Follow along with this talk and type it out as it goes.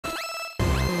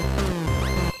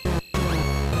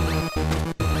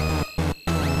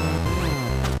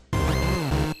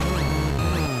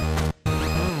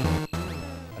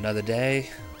Another day,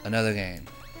 another game.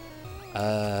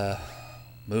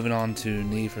 Moving on to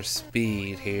Need for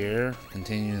Speed here.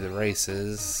 Continue the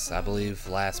races. I believe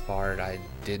last part I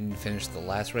didn't finish the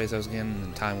last race I was getting,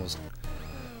 and time was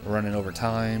running over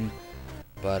time.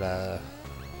 But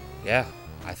yeah,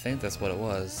 I think that's what it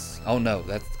was. Oh no,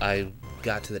 I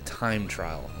got to the time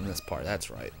trial in this part.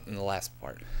 That's right, in the last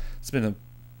part. It's been a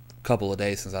couple of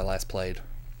days since I last played,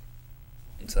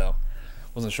 so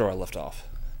wasn't sure I left off.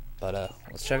 But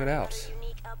let's check it out.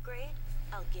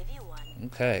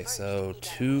 Okay, so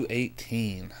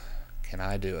 218. Can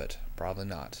I do it? Probably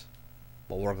not.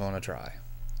 But we're going to try.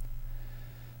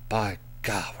 By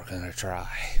God, we're going to try.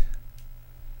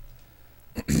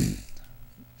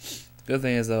 Good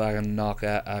thing is though, I can knock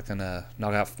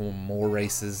out 4 more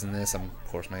races in this. I'm of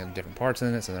course making different parts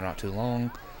in it, so they're not too long.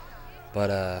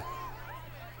 But I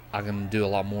can do a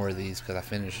lot more of these because I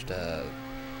finished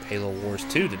Halo Wars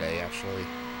 2 today actually.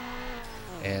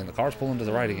 And the car's pulling to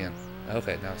the right again.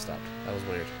 Okay, now it stopped. That was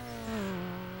weird.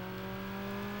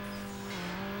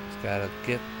 Just gotta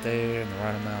get there in the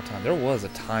right amount of time. There was a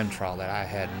time trial that I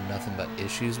had nothing but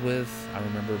issues with. I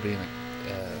remember being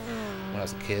when I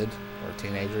was a kid or a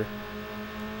teenager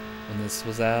when this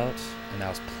was out, and I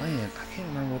was playing. I can't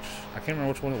remember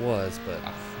which one it was, but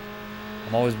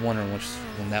I'm always wondering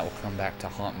when that will come back to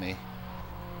haunt me.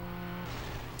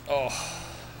 Oh,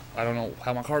 I don't know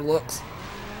how my car looks.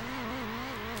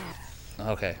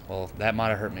 Okay, well, that might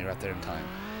have hurt me right there in time.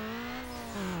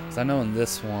 Because I know in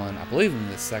this one, I believe in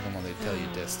this second one they tell you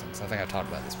distance. I think I talked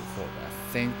about this before, but I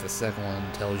think the second one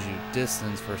tells you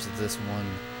distance versus this one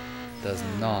does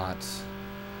not.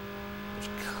 Which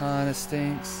kind of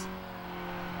stinks.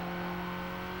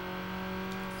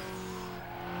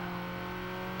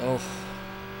 Oh.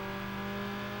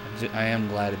 I am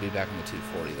glad to be back in the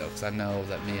 240 though, because I know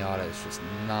that Miata is just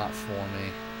not for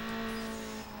me.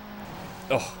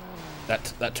 Oh.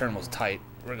 That turn was tight,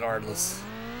 regardless,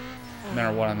 no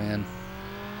matter what I'm in.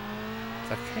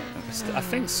 I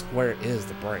think square is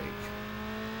the brake.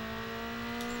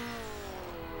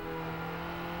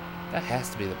 That has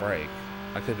to be the brake.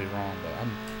 I could be wrong, but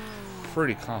I'm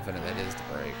pretty confident that is the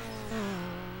brake.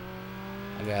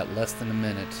 I got less than a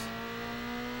minute.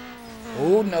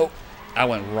 Oh no! I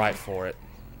went right for it.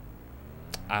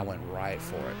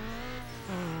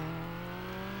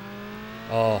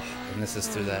 Oh, and this is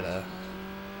through that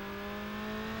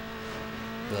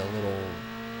the little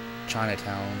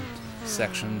Chinatown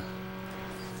section.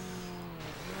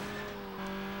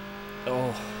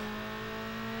 Oh.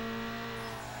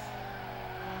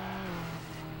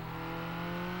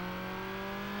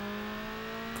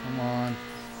 Come on.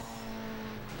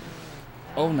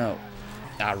 Oh no.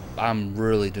 I'm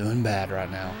really doing bad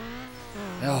right now.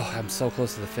 Oh, I'm so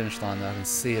close to the finish line that I can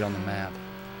see it on the map.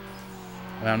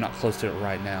 I mean, I'm not close to it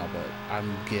right now, but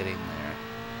I'm getting there.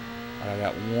 I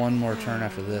got one more turn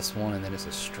after this one, and then it's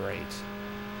a straight.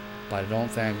 But I don't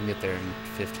think I can get there in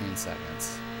 15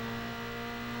 seconds.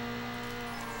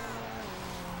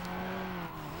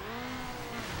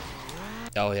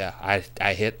 Oh yeah, I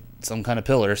hit some kind of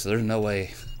pillar, so there's no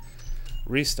way.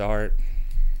 Restart.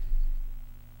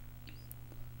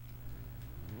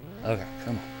 Okay,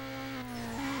 come on.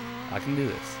 I can do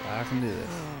this. I can do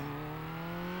this.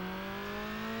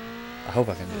 I hope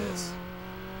I can do this.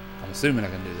 I'm assuming I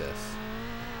can do this.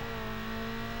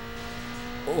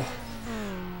 Oh.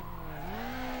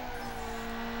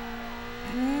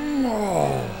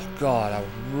 Oh, God. I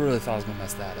really thought I was going to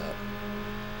mess that up.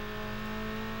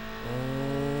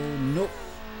 Oh, nope.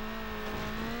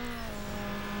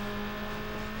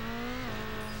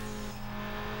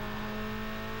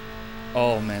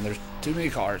 Oh, man. There's too many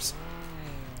cars.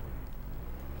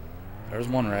 There's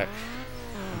one wreck.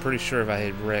 I'm pretty sure if I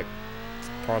had wrecked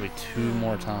probably 2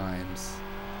 more times,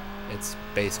 it's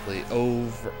basically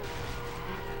over.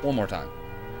 One more time.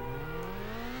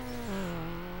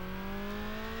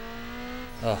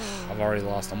 Ugh, I've already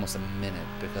lost almost a minute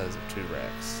because of 2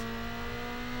 wrecks.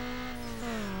 I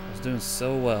was doing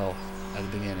so well at the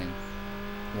beginning,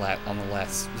 on the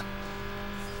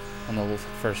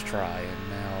first try, and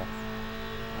now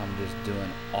I'm just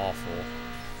doing awful.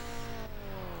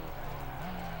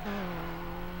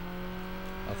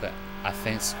 Okay, I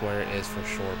think square is for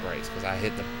sure brakes because I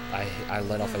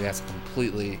let off the gas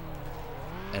completely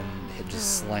and it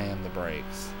just slammed the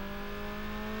brakes.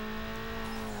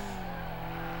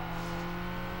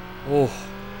 Oh.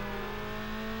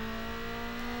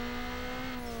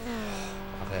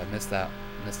 Okay, I missed it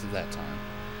that time.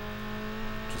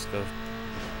 Just go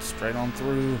straight on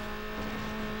through.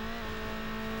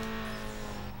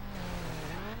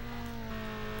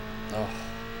 Oh,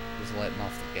 just letting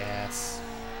off the gas.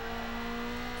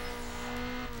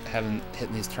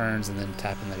 hitting these turns and then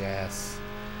tapping the gas.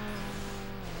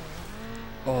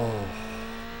 Oh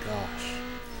gosh.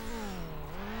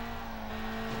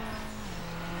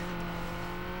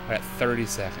 We're at 30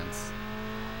 seconds.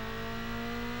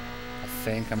 I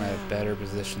think I'm at a better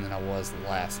position than I was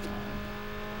last time.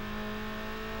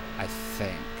 I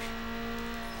think.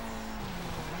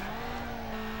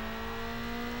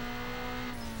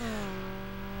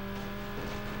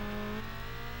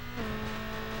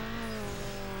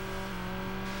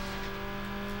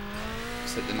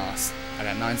 Just hit the NOS. I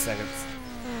got 9 seconds.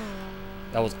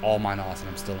 That was all my NOS and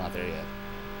I'm still not there yet.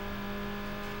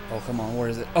 Oh, come on. Where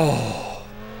is it? Oh.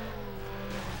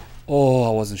 Oh, I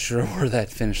wasn't sure where that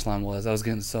finish line was. I was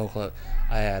getting so close.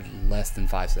 I had less than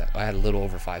 5 seconds. I had a little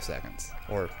over 5 seconds.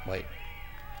 Or, wait.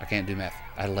 I can't do math.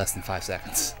 I had less than 5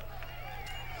 seconds.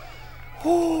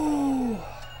 Oh.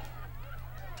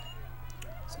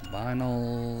 Some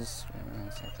vinyls.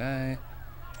 That's okay.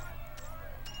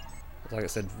 Like I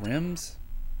said, rims?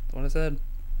 That's what I said?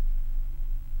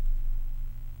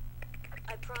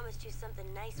 I promised you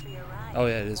something nice for your ride. Oh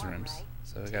yeah, it is rims. Right?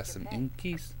 So we got some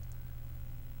inkies.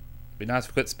 Be nice if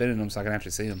we quit spinning them so I can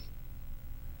actually see them.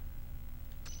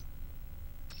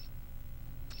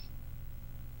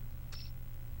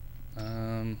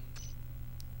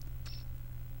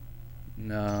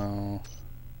 No.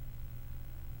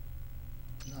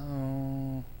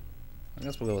 No. I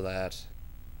guess we'll go with that.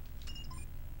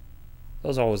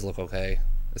 Those always look okay.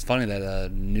 It's funny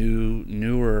that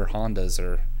newer Hondas,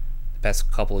 or the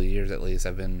past couple of years at least,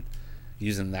 have been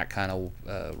using that kind of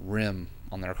rim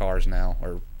on their cars now,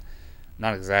 or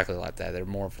not exactly like that. They're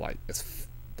more of like, it's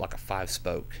like a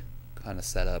 5-spoke kind of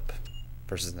setup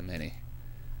versus the Mini.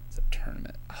 It's a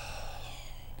tournament. Oh,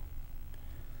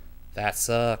 that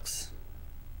sucks.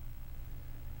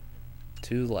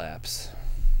 2 laps.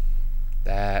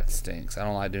 That stinks. I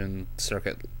don't like doing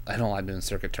circuit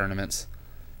tournaments.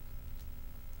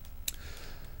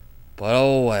 But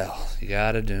oh well, you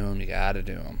gotta do them. You gotta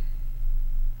do them.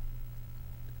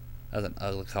 That's an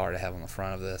ugly car to have on the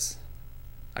front of this.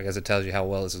 I guess it tells you how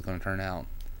well this is going to turn out.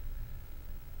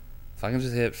 If I can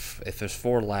just hit, if there's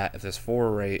 4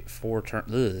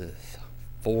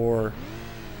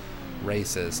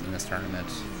 races in this tournament,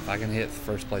 if I can hit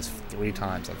first place 3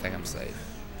 times, I think I'm safe.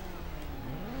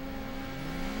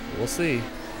 We'll see. I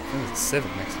think there's a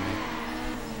Civic next to me.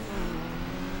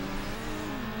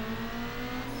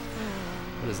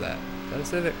 What is that? Is that a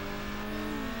Civic?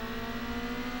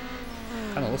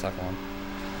 Kind of looks like one.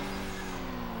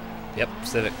 Yep,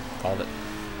 Civic. Called it.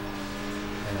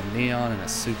 And a Neon and a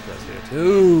Supra's here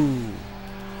too.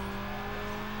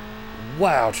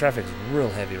 Wow, traffic's real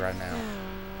heavy right now.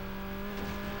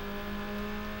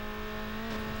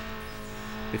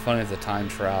 It'd be funny if the time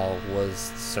trial was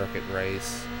circuit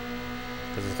race,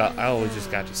 because I always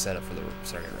just got you set up for the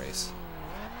circuit race.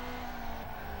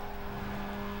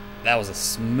 That was the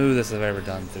smoothest I've ever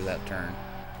done through that turn.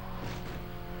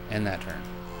 And that turn.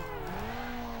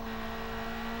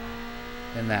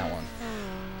 And that one.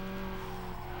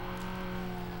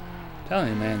 I'm telling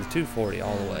you, man, the 240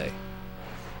 all the way.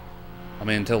 I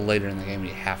mean, until later in the game,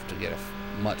 you have to get a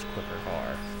much quicker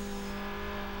car.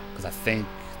 Because I think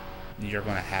you're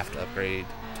going to have to upgrade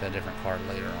to a different car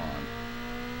later on.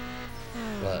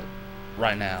 But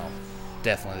right now,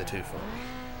 definitely the 240.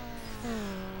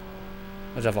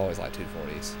 Which I've always liked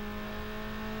 240s.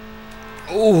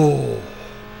 Oh!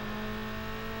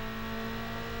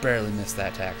 Barely missed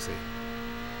that taxi.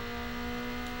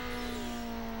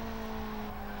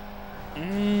 I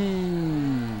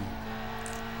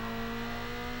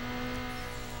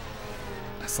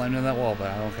slammed into that wall, but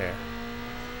I don't care.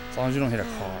 As long as you don't hit a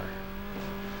car.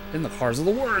 Hitting the cars are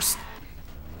the worst!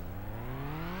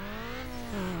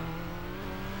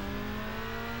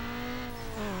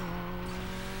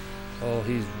 Oh,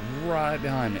 he's right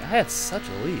behind me. I had such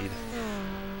a lead.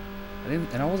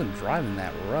 I wasn't driving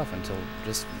that rough until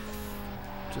just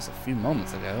a few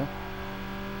moments ago.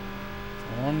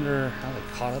 I wonder how they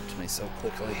caught up to me so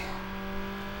quickly.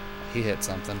 He hit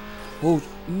something. Oh,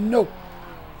 no!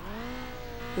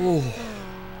 Oh.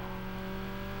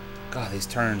 God, these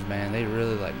turns, man, they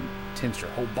really like tense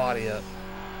your whole body up.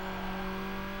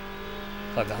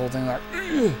 Like the whole thing, like,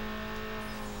 ugh.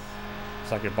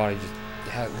 It's like your body just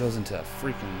goes into a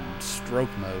freaking stroke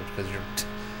mode because you're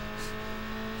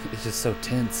it's just so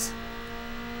tense.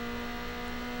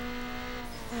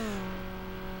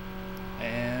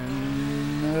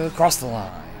 And across the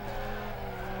line.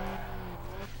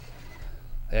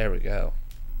 There we go.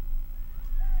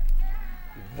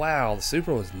 Wow, the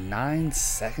Supra was 9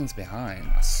 seconds behind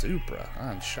a Supra.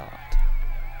 I'm shocked.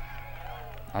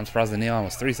 I'm surprised the Neon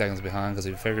was 3 seconds behind, because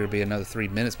we figured it'd be another 3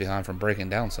 minutes behind from breaking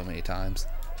down so many times.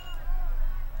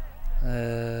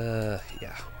 Yeah.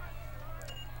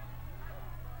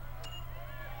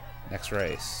 Next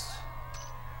race.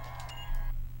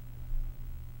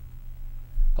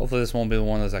 Hopefully this won't be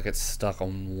one of those I get stuck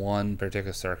on one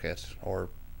particular circuit or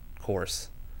course.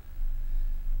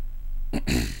 I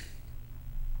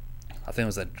think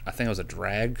it was a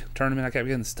drag tournament I kept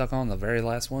getting stuck on, the very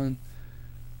last one.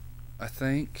 I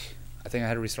think I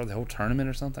had to restart the whole tournament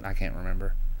or something. I can't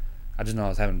remember. I just know I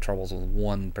was having troubles with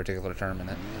one particular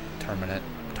tournament. Can't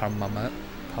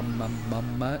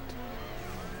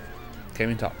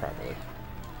even talk properly.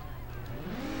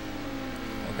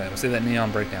 Okay, we'll see that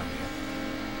Neon breakdown again.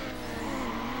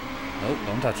 Nope,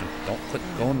 don't touch him. Don't click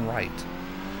going right.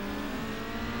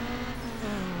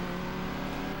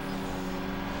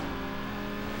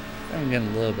 I'm getting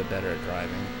a little bit better at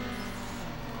driving.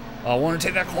 Oh, I want to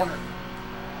take that corner.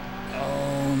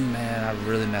 Oh man, I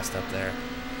really messed up there.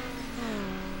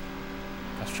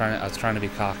 I was trying to be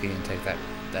cocky and take that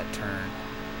turn.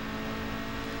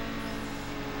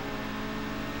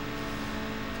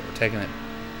 So we're taking it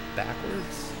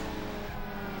backwards.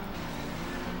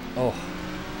 Oh.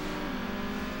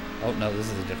 Oh no, this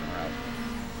is a different route.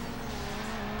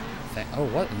 Oh,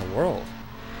 what in the world?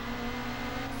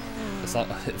 It's all,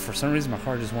 for some reason my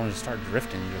car just wanted to start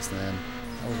drifting just then.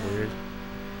 That was weird.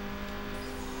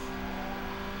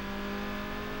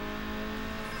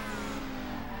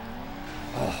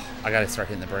 Oh, I gotta start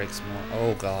hitting the brakes more.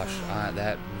 Oh gosh,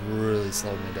 that really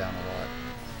slowed me down a lot.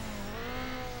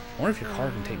 I wonder if your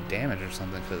car can take damage or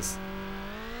something, because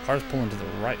the car's pulling to the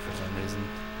right for some reason.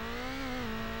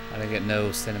 I didn't get no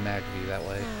cinematic view that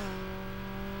way. Okay,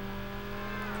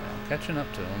 I'm catching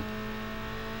up to him.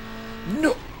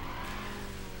 No!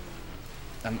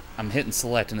 I'm hitting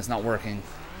select and it's not working.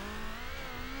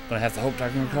 But I have to hope I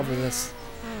can recover this.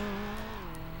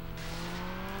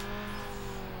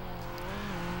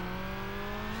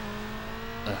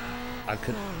 I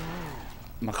could.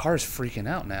 My car is freaking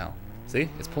out now. See,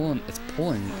 it's pulling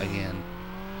again.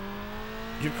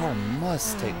 Your car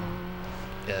must take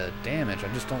damage.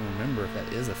 I just don't remember if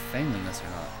that is a thing in this or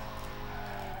not.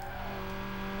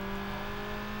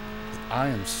 I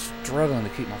am struggling to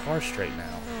keep my car straight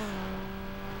now.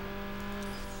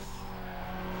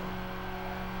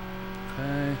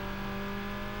 Okay.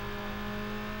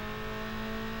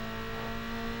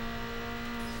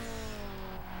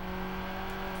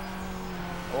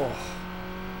 Oh.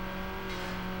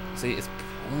 See, it's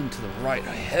pulling to the right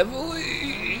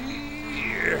heavily.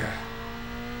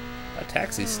 A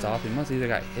taxi stop. He must either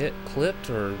got clipped,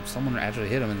 or someone actually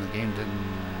hit him and the game didn't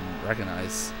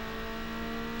recognize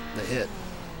the hit.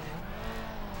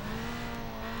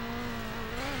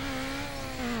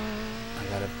 I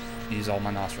gotta use all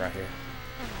my NOS right here.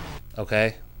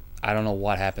 Okay. I don't know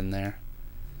what happened there.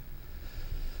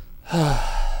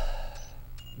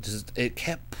 It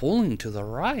kept pulling to the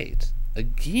right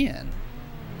again.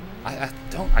 I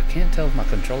can't tell if my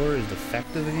controller is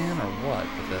defective again or what,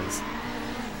 because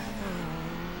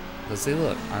see,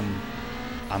 look, I'm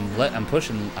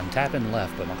tapping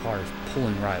left, but my car is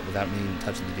pulling right without me even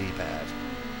touching the D-pad.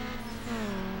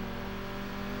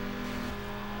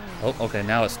 Oh, okay,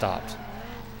 now it stopped.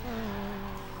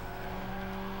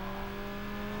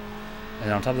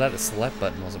 And on top of that, the select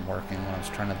button wasn't working when I was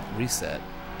trying to reset.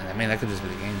 And I mean, that could just be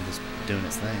the game just doing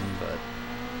its thing, but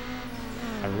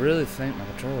I really think my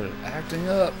controller is acting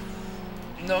up.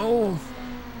 No.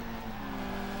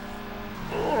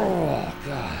 Oh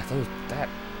god, that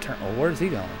turn. Oh, where's he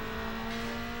going?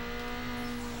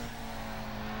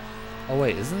 Oh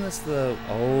wait, isn't this the?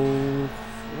 Oh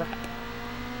crap!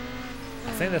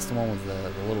 I think that's the one with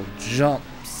the little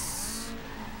jumps.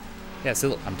 Yeah, see,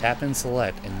 look, I'm tapping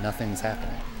select and nothing's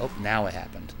happening. Oh, now it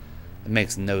happened. It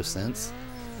makes no sense.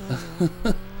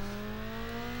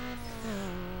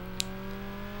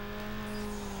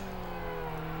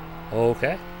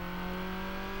 Okay.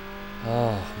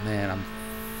 Oh man, I'm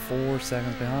 4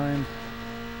 seconds behind.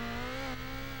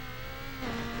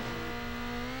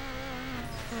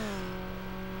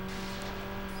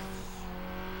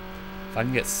 If I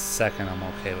can get second, I'm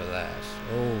okay with that.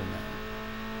 Oh man.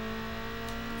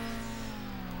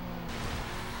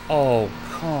 Oh,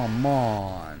 come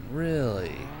on.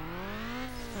 Really?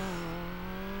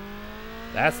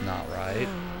 That's not right.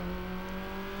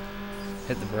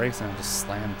 Hit the brakes and I just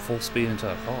slammed full speed into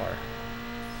a car.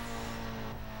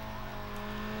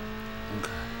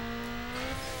 Okay.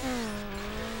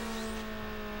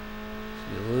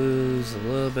 So you lose a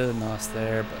little bit of NOS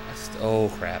there, but oh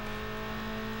crap.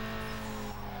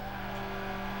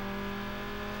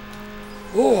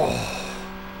 Oh.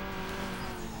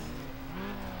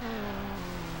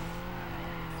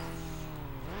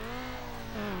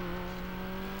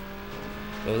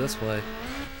 this way.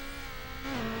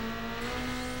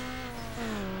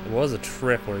 There was a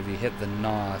trick where if you hit the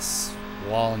NOS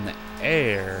while in the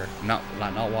air, not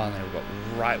while in the air, but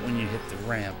right when you hit the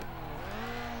ramp,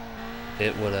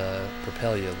 it would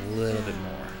propel you a little bit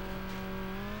more.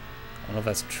 I don't know if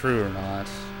that's true or not,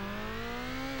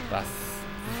 but I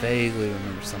vaguely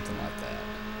remember something like that.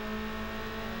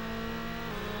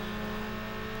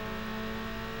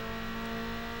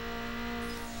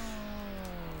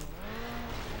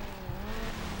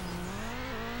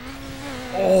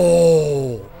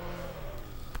 Oh!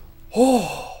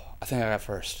 Oh! I think I got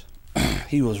first.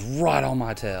 He was right on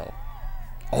my tail.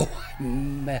 Oh, I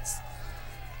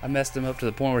messed him up to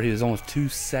the point where he was almost 2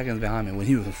 seconds behind me when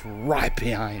he was right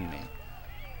behind me.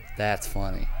 That's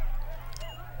funny.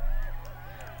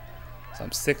 So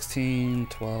I'm 16,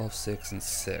 12, 6, and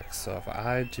 6. So if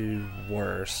I do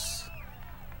worse,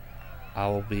 I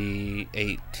will be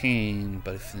 18.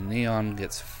 But if the Neon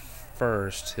gets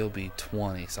first, he'll be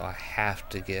 20. So I have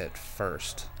to get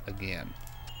first again.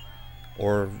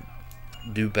 Or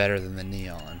do better than the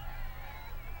Neon.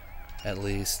 At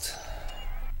least.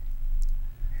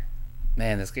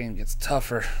 Man, this game gets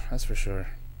tougher. That's for sure.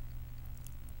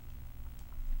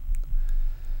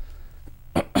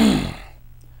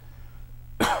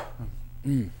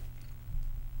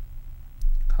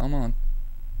 Come on.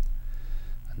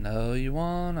 I know you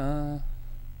wanna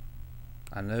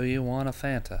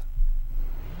Fanta.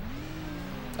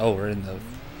 Oh, we're in the...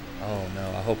 Oh no,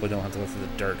 I hope we don't have to go through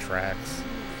the dirt tracks.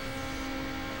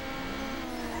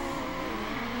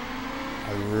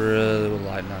 I really would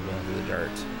like not going through the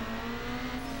dirt.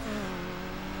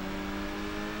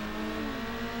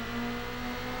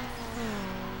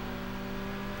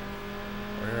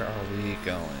 Where are we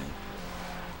going?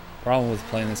 Problem with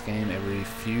playing this game every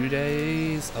few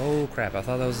days. Oh crap, I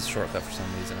thought that was a shortcut for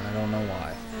some reason. I don't know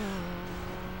why.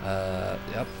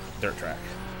 Yep, dirt track.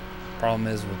 Problem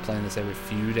is with playing this every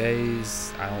few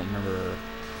days, I don't remember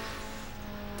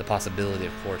the possibility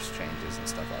of course changes and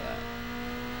stuff like that.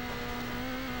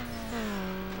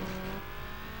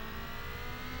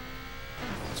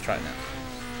 Let's try it now.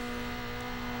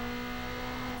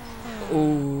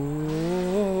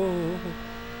 Oh,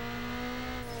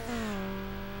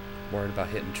 worried about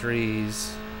hitting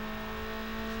trees.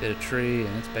 Hit a tree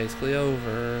and it's basically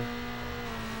over.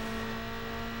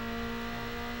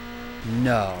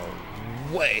 No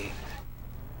way.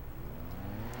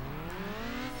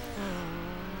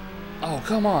 Oh,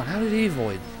 come on. How did he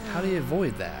avoid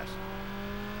that?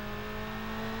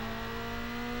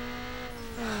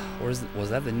 Where's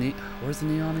the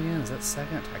Neon again? Is that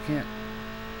second? I can't.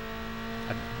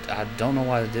 I don't know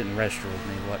why it didn't register with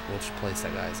me which place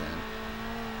that guy's in.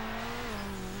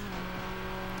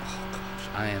 Oh gosh,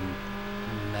 I am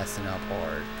messing up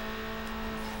hard.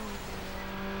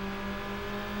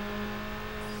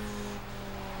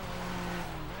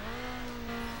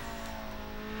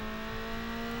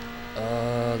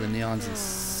 The Neon's in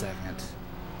second.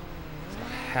 So I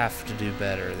have to do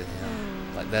better than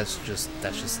him. Like that's just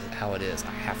how it is.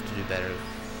 I have to do better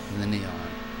than the Neon.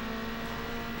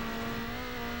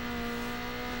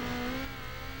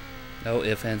 No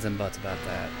ifs, ands, and buts about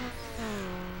that.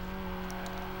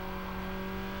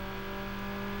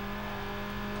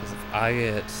 Because if I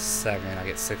get second, I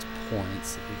get 6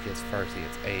 points. If he gets first, he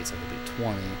gets 8, so he'll be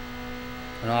 20.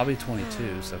 No, I'll be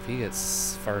 22, so if he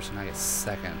gets first and I get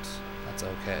second, that's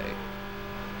okay.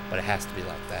 But it has to be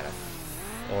like that.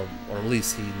 Or at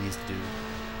least he needs to do...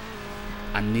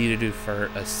 I need to do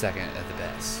a second at the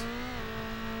best.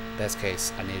 Best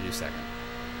case, I need to do second.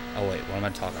 Oh wait, what am I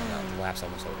talking about? The lap's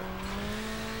almost over.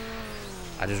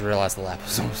 I just realized the lap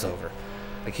was almost over.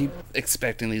 I keep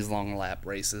expecting these long lap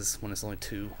races when it's only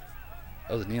 2.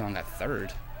 Oh, the Neon got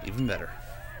third. Even better.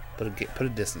 Put a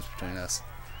distance between us.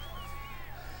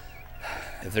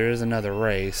 If there is another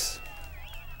race,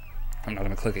 I'm not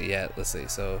going to click it yet. Let's see.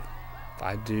 So if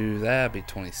I do that, it'd be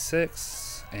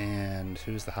 26. And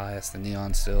who's the highest? The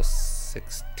Neon's still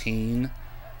 16. If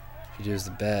he does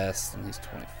the best, then he's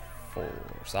 24.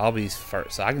 So I'll be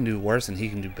first. So I can do worse and he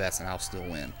can do best and I'll still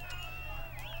win.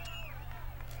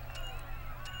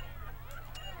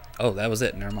 Oh, that was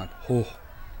it. Never mind. Oh.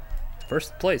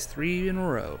 First place, 3 in a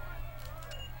row.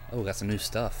 Oh, got some new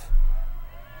stuff.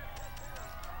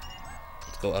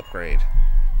 Let's go upgrade.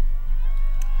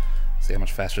 See how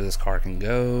much faster this car can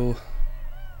go.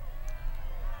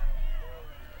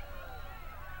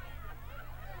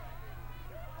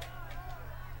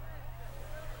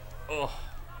 Oh.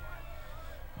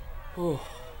 Oh.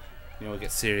 You know, it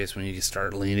gets serious when you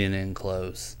start leaning in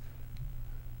close.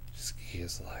 Just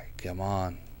is like, come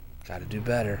on. Gotta do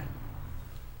better.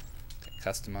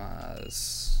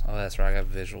 Customize. Oh, that's right. I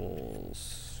got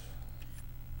visuals.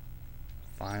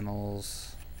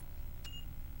 Finals.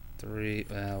 3.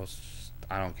 Well,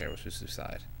 I don't care which is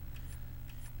decide.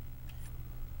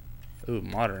 Ooh,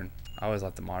 modern. I always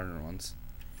like the modern ones.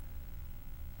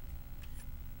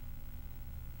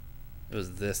 It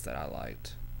was this that I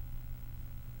liked.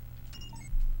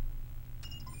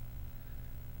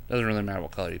 Doesn't really matter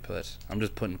what color you put. I'm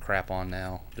just putting crap on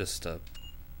now, just to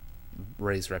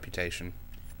raise reputation.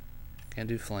 Can't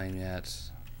do flame yet,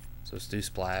 so let's do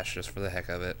splash just for the heck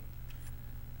of it.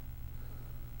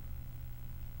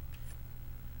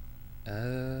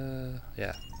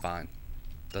 Yeah, fine.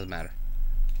 Doesn't matter.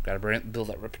 Gotta build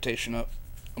that reputation up.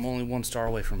 I'm only 1 star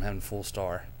away from having full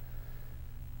star.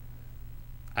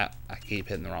 I keep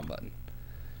hitting the wrong button.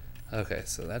 Okay,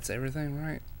 so that's everything,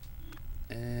 right?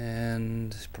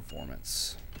 And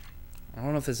performance. I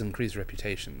don't know if this increased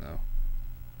reputation though.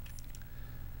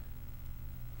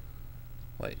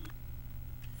 Wait.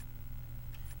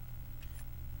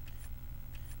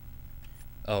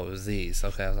 Oh, it was these.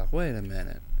 Okay, I was like, wait a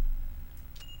minute.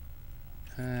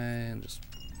 Okay, just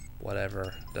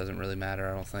whatever. Doesn't really matter,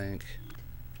 I don't think.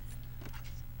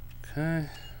 Okay.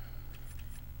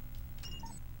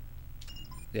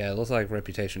 Yeah, it looks like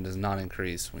reputation does not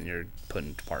increase when you're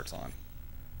putting parts on.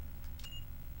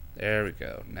 There we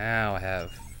go. Now I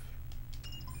have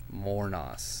more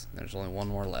NOS. There's only 1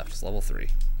 more left. It's level 3.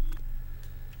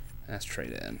 That's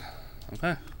trade in.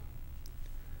 Okay.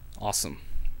 Awesome.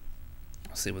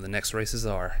 Let's see what the next races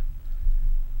are.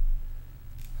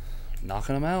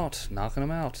 Knocking them out. Knocking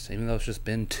them out. Even though it's just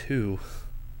been 2.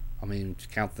 I mean, if you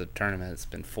count the tournament, it's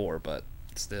been 4, but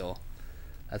still.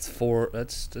 That's 4.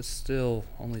 That's still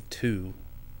only 2.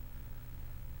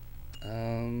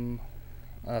 Oh,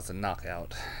 that's a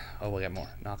knockout. Oh, we got more.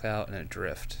 Knockout and a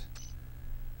drift.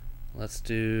 Let's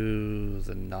do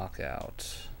the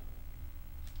knockout.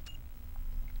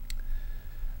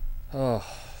 Oh.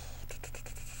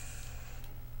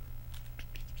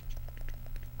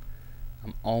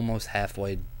 I'm almost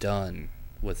halfway done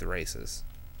with the races.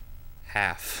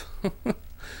 Half.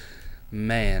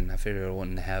 Man, I figured I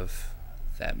wouldn't have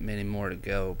that many more to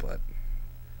go, but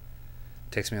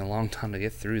it takes me a long time to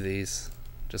get through these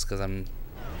just because I'm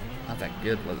not that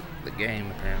good with the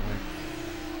game, apparently.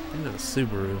 I think it's a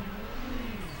Subaru.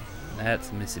 That's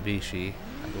a Mitsubishi,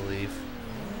 I believe.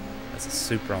 That's a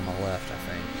Supra on the left, I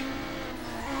think.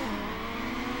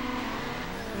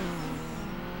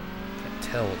 Can't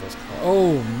tell what those cars.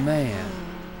 Oh man,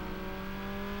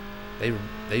 they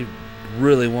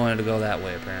really wanted to go that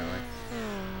way, apparently.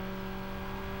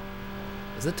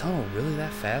 Is the tunnel really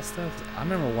that fast though? 'Cause I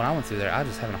remember when I went through there, I was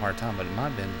just having a hard time, but it might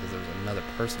have been because there was another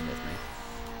person with me.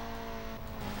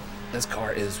 This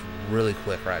car is really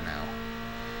quick right now.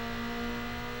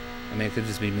 I mean, it could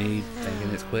just be me thinking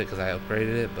it's quick because I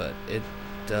upgraded it, but it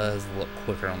does look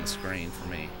quicker on the screen for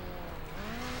me.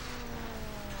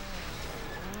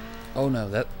 Oh no,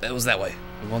 that was that way.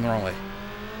 I'm going the wrong way.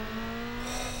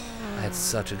 I had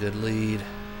such a good lead.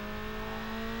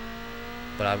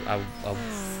 But I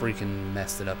freaking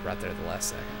messed it up right there at the last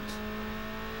second.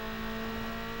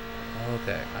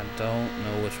 Okay, I don't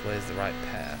know which way is the right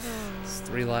path. It's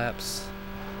 3 laps.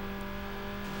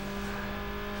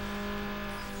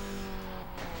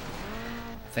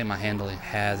 I think my handling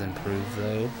has improved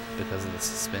though because of the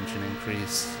suspension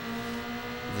increase.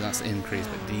 Not increase,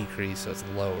 but decrease, so it's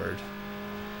lowered.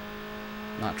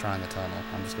 Not trying the tunnel.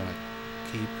 I'm just gonna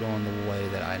keep going the way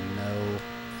that I know.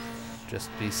 Just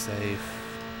be safe.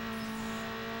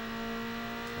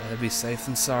 Rather be safe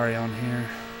than sorry on here.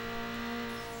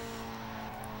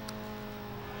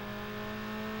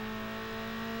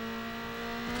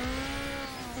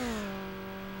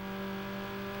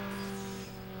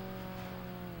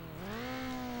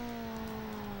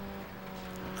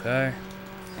 Okay.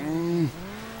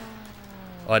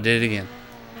 Oh, I did it again.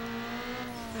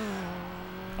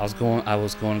 I was going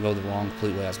to go the wrong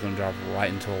complete way. I was going to drive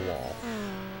right into a wall.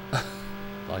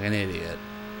 Like an idiot.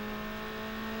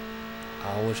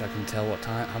 I wish I can tell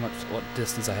what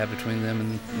distance I have between them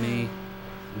and me.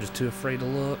 I'm just too afraid to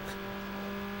look.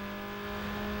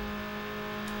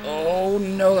 Oh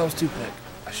no, that was too quick.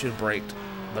 I should have braked,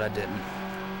 but I didn't.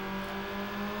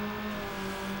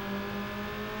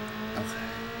 Okay.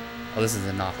 Oh, this is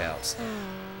the knockouts.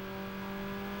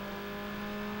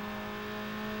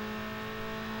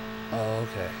 Oh,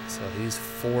 okay. So he's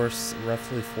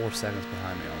roughly 4 seconds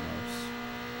behind me almost.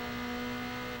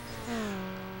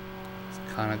 It's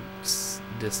the kind of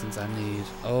distance I need.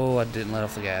 Oh, I didn't let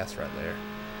off the gas right there.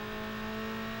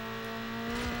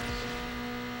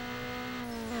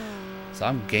 So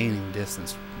I'm gaining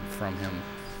distance from him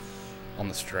on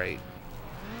the straight.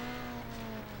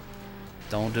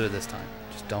 don't do it this time.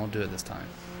 Just don't do it this time.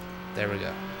 There we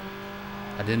go.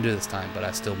 I didn't do it this time, but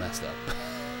I still messed up.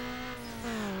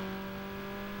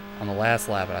 On the last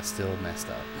lap, I still messed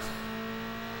up.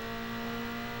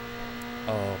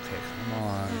 Oh, okay, come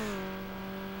on.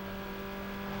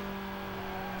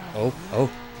 Oh,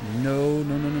 oh. No,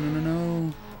 no, no, no, no, no,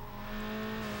 no.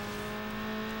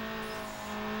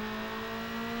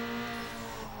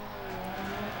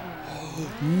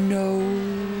 No.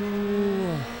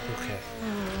 Okay.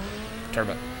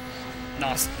 Turbo.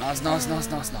 Nos, nos, nos, nos,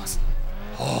 nos, nos.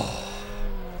 Oh.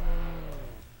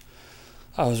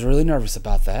 I was really nervous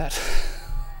about that.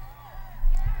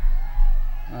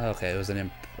 Okay, it was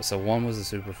an so one was a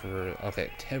super for okay,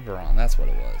 Tiburon, that's what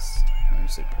it was. And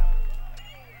super.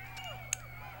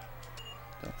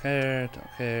 Don't care, don't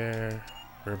care.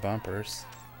 Rear bumpers.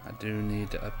 I do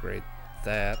need to upgrade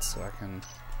that so I can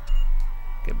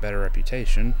get better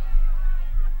reputation.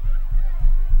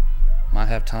 Might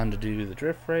have time to do the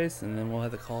drift race and then we'll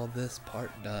have to call this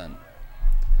part done.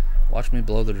 Watch me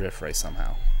blow the drift race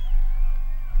somehow.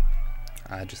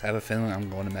 I just have a feeling I'm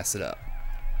going to mess it up.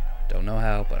 Don't know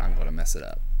how, but I'm going to mess it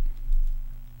up.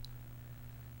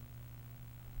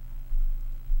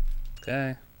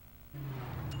 Okay.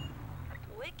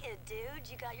 Wicked, dude.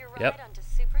 You got your ride Yep. onto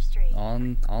Super Street.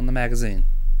 On the magazine.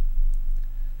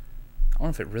 I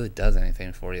wonder if it really does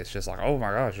anything for you. It's just like, oh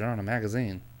my gosh, you're on a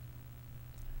magazine.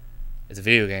 It's a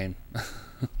video game.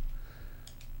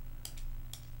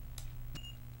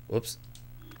 Whoops.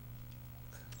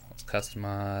 Let's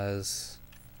customize.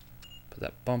 Put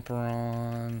that bumper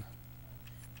on.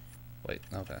 Wait,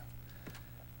 okay.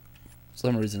 For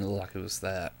some reason it looked like it was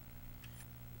that.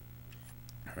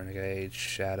 Renegade,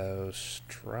 Shadow,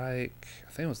 Strike.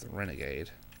 I think it was the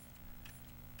Renegade.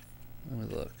 Let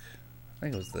me look. I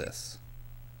think it was this.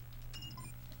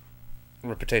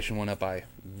 Reputation went up by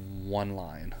 1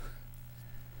 line.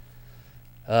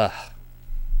 Ugh.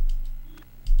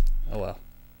 Oh well.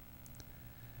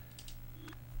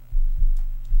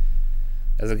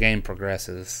 As the game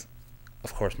progresses,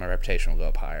 of course my reputation will go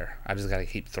up higher. I just gotta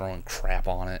keep throwing crap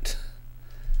on it.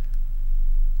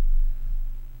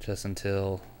 Just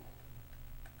until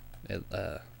it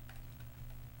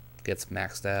gets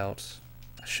maxed out.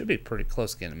 I should be pretty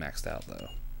close to getting maxed out though.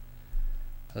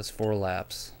 That's 4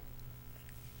 laps.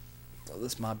 So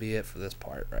this might be it for this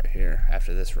part right here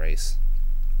after this race.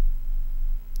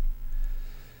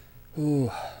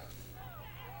 Ooh.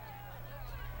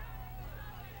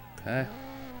 Okay.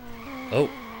 Oh.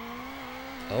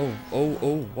 Oh, oh,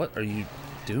 oh, what are you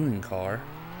doing, car?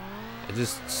 It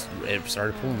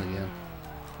started pulling again.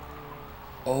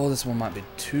 Oh, this one might be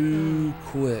too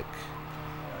quick.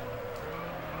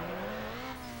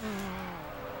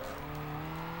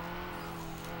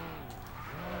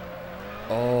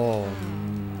 Oh,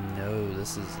 no,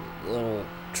 this is a little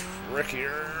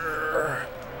trickier.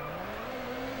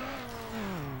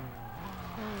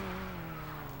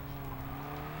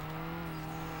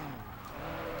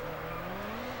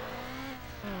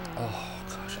 Oh,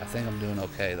 gosh, I think I'm doing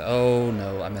okay. Oh,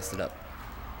 no, I messed it up.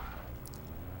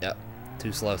 Yep,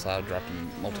 too slow, so I dropped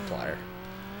a multiplier.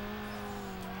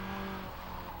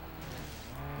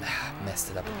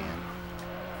 Messed it up again.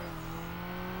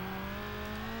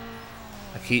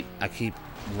 I keep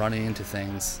running into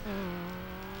things.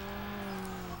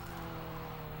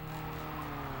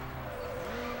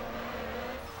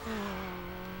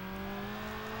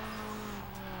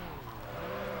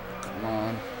 Come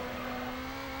on.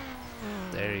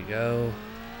 There you go.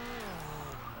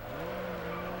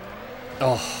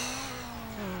 Oh.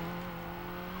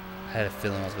 I had a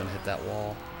feeling I was going to hit that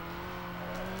wall.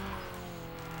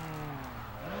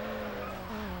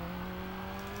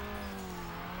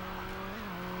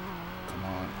 Come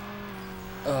on.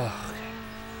 Oh, okay.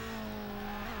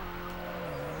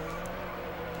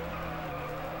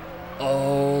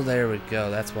 Oh, there we go.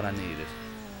 That's what I needed.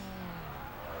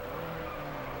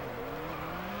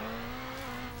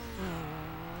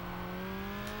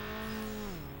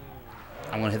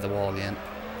 I'm gonna hit the wall again.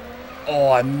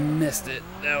 Oh, I missed it.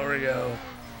 There we go.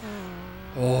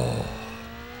 Oh.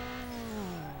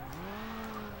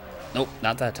 Nope,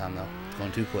 not that time though.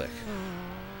 Going too quick.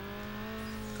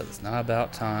 Because it's not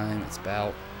about time, it's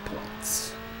about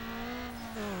points.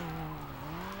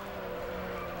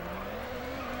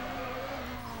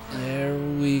 There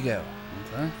we go.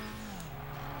 Okay.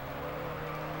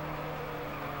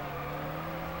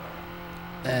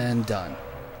 And done.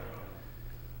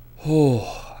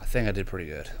 Oh, I think I did pretty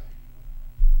good.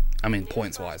 I mean,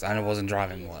 points-wise. I wasn't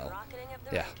driving well.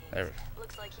 Yeah, there we go.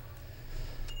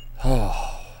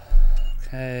 Oh,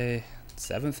 okay.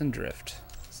 7th and drift.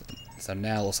 So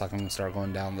now it looks like I'm going to start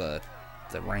going down the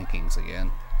the rankings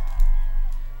again.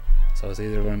 So it's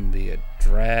either going to be a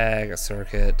drag, a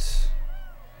circuit,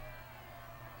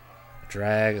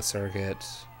 I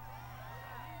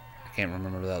can't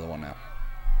remember the other one now.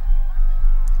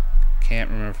 Can't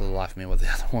remember for the life of me what the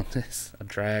other one is. A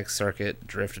drag, circuit,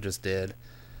 drift I just did.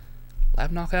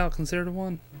 Lab knockout considered a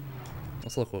one?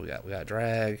 Let's look what we got. We got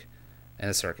drag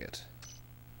and a circuit.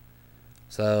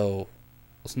 So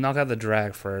let's knock out the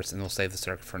drag first and we'll save the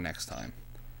circuit for next time.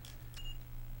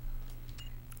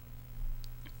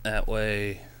 That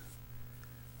way,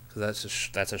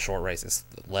 because that's a short race. It's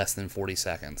less than 40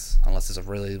 seconds. Unless it's a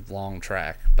really long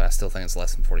track, but I still think it's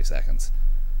less than 40 seconds.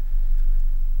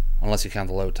 Unless you count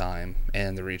the load time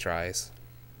and the retries.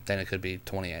 Then it could be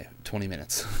 20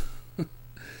 minutes.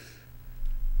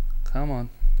 Come on.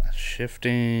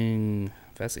 Shifting.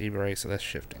 That's e-brake, so that's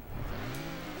shifting.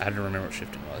 I didn't remember what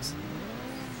shifting was.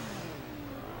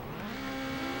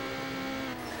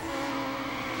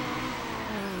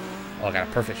 Oh, I got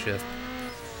a perfect shift.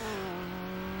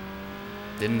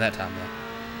 Didn't that time, though.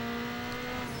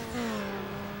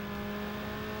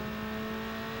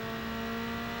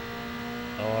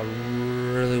 Oh, I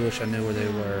really wish I knew where they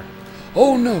were.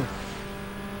 Oh, no!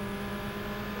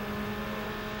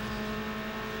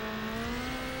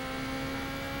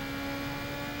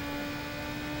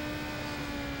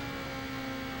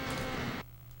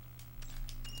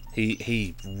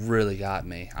 He really got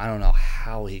me. I don't know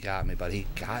how he got me, but he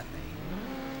got me.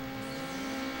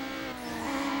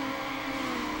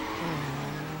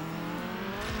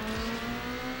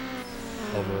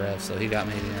 Over rev, so he got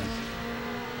me again.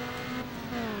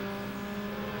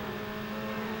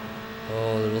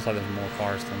 Oh, it looks like there's more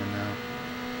cars coming now.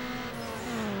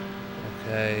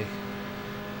 Okay.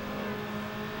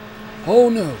 Oh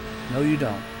no! No, you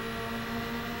don't.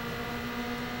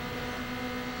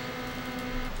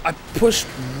 I pushed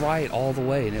right all the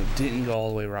way and it didn't go all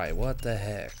the way right. What the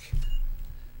heck?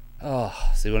 Oh,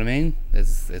 see what I mean?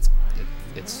 It's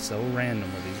so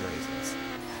random with these races.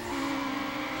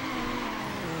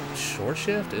 Short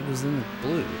shift? It was in the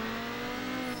blue.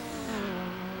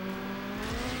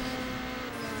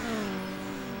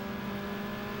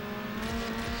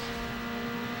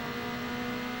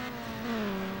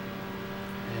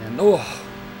 And oh,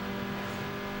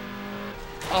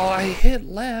 I hit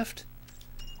left.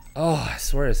 Oh, I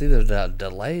swear it's either a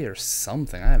delay or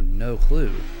something. I have no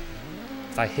clue.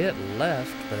 If I hit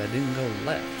left, but I didn't go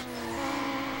left.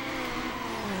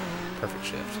 Perfect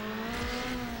shift.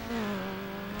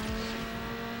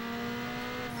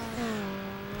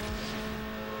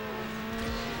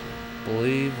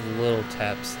 Believe little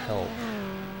taps help.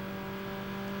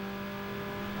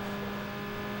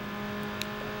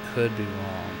 Could be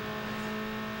wrong.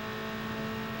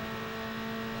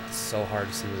 It's so hard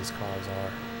to see what these cars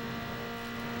are.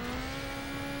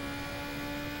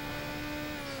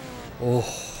 Oh,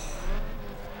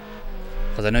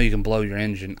 because I know you can blow your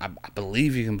engine. I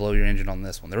believe you can blow your engine on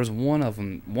this one. There was one of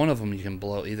them. One of them you can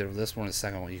blow. Either this one or the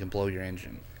second one, you can blow your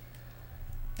engine.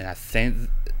 And I think,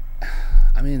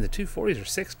 I mean, the 240s are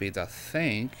 6-speeds. I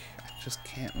think. I just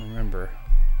can't remember.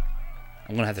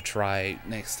 I'm gonna have to try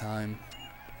next time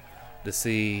to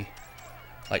see,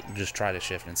 like, just try to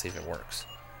shift and see if it works.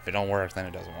 If it don't work, then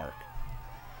it doesn't work.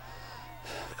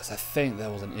 Because I think that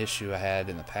was an issue I had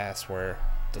in the past where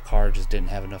the car just didn't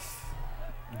have enough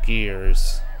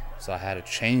gears, so I had to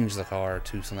change the car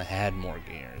to something that had more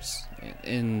gears.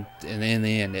 In the end,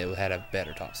 it had a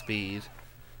better top speed,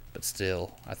 but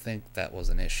still, I think that was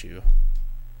an issue.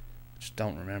 Just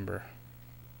don't remember.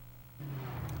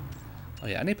 Oh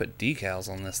yeah, I need to put decals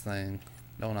on this thing,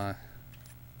 don't I?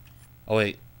 Oh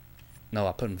wait, no,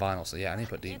 I put in vinyl, so yeah, I need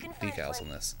to put decals on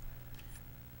this.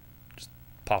 Just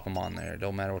pop them on there.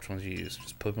 Don't matter which ones you use,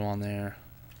 just put them on there.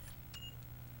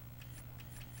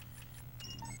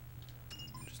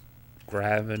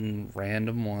 Grabbing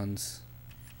random ones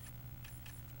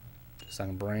just so I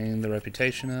can bring the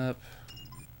reputation up.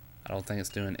 I don't think it's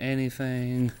doing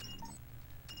anything.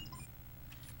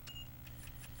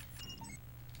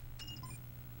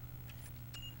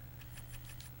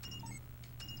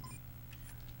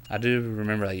 I do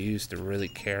remember I used to really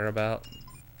care about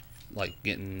like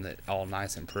getting it all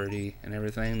nice and pretty and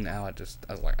everything. Now I was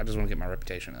like, I just want to get my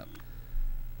reputation up.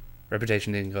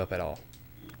 Reputation didn't go up at all.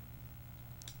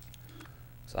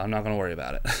 So I'm not going to worry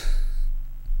about it. Let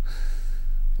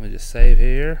me just save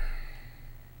here.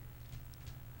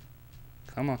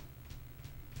 Come on.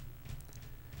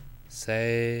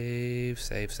 Save.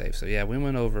 So yeah, we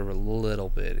went over a little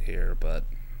bit here, but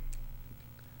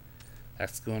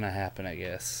that's going to happen, I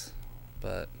guess.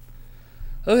 But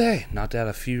okay, knocked out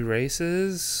a few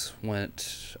races.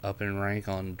 Went up in rank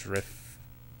on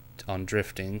drifting on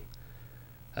drifting.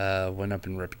 Went up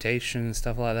in reputation and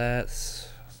stuff like that.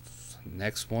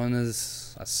 Next one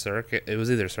is a circuit. It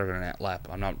was either a circuit or a lap.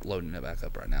 I'm not loading it back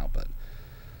up right now, but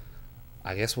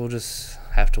I guess we'll just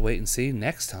have to wait and see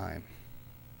next time.